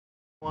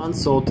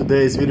So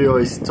today's video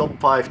is top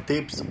 5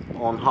 tips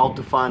on how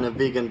to find a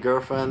vegan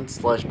girlfriend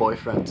slash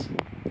boyfriend.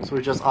 So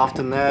we're just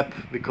after nap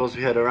because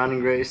we had a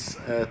running race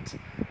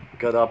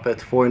got up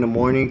at 4 in the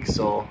morning,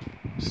 so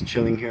just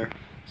chilling here.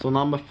 So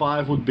number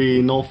 5 would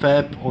be no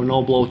fap or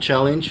no blow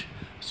challenge.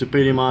 So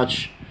pretty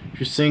much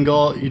if you're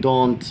single, you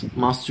don't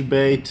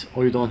masturbate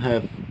or you don't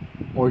have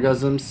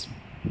orgasms,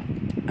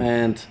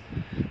 and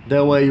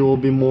that way you will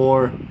be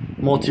more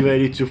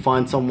motivated to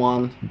find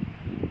someone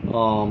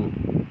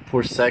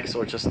for sex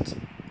or just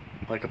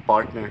like a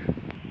partner.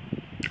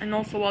 And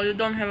also, while you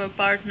don't have a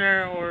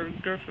partner or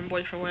girlfriend,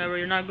 boyfriend, whatever,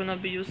 you're not gonna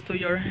be used to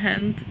your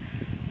hand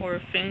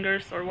or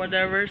fingers or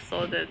whatever,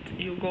 so that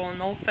you go on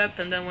no-fap,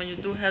 and then when you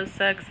do have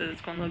sex,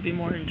 it's gonna be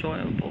more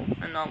enjoyable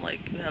and not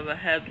like you have a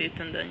habit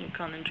and then you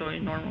can't enjoy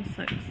normal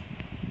sex.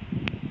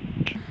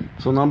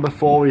 So number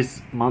four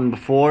is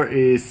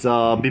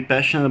be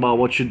passionate about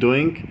what you're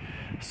doing.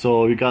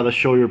 So you gotta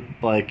show your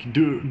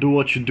do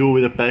what you do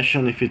with a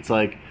passion. If it's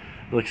like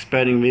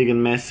spreading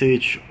vegan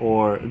message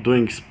or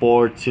doing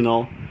sports, you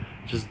know,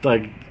 just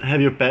like have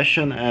your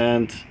passion,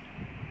 and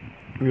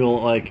you'll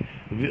like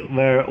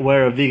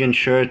wear a vegan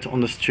shirt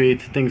on the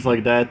street, things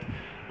like that,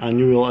 and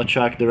you will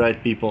attract the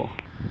right people.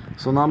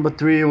 So number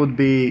 3 would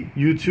be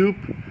YouTube.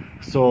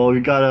 So you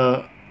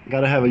gotta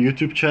have a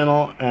YouTube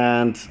channel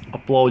and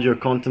upload your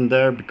content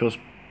there, because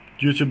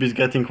YouTube is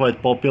getting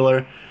quite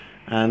popular,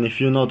 and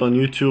if you're not on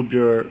YouTube,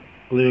 you're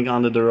living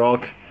under the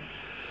rock.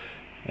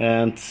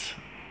 And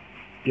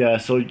yeah,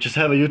 so just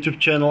have a YouTube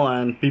channel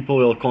and people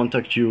will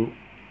contact you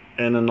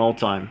in no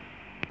time.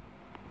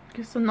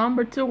 Okay, so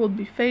number 2 would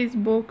be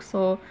Facebook.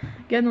 So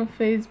get on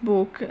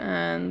Facebook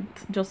and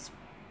just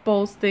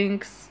post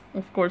things,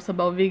 of course,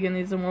 about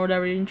veganism or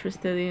whatever you're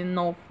interested in,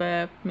 no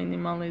fap,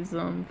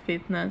 minimalism,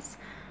 fitness,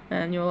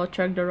 and you'll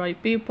attract the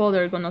right people.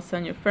 They're gonna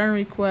send you a friend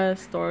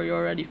request, or you're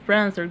already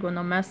friends, they're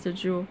gonna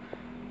message you,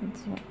 and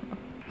so on.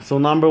 So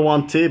number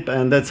 1 tip,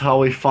 and that's how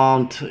we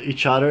found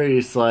each other,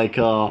 is like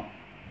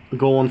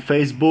go on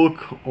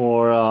Facebook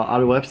or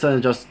other website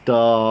and just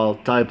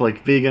type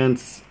like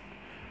vegans.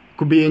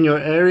 Could be in your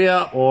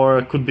area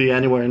or could be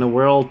anywhere in the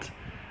world,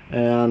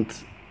 and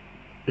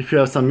if you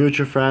have some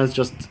mutual friends,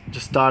 just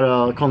start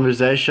a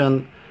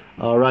conversation,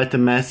 write a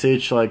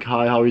message like,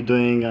 hi, how are you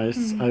doing, I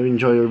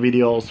enjoy your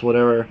videos,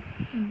 whatever,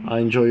 I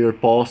enjoy your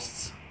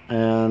posts,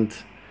 and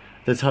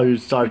that's how you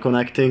start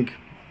connecting.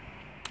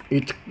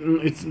 It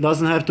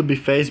doesn't have to be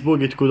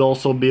Facebook, it could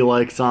also be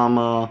like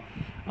some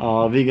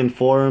vegan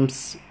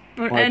forums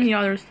or like any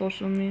other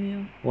social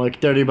media, like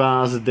 30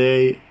 bananas a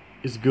day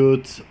is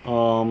good,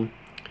 or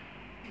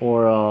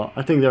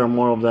I think there are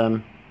more of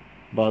them,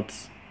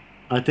 but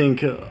I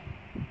think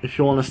if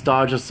you want to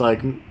start, just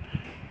like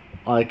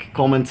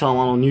comment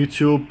someone on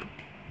YouTube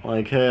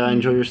like, hey, I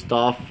enjoy your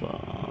stuff,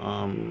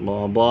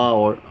 blah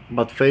blah,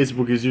 but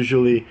Facebook is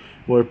usually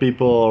where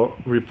people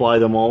reply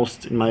the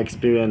most, in my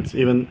experience.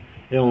 Even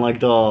like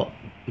the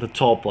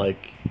top,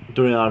 like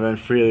During and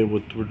Freely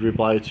would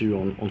reply to you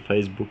on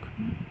Facebook.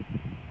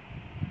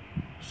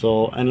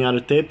 So any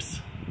other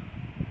tips?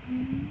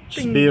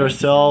 Just be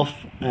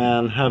yourself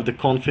and have the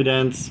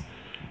confidence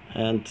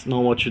and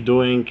know what you're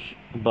doing.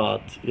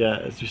 But yeah,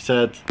 as you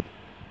said,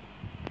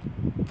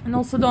 and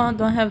also don't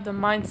have the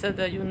mindset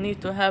that you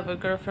need to have a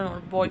girlfriend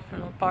or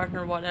boyfriend or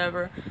partner,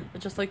 whatever.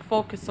 Just like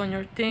focus on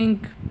your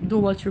thing, do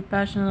what you're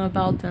passionate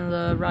about, and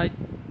the right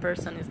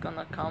person is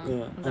gonna come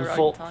at the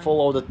right time.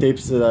 Follow the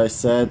tips that I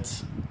said,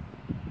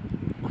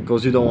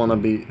 because you don't want to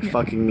be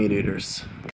fucking meat eaters.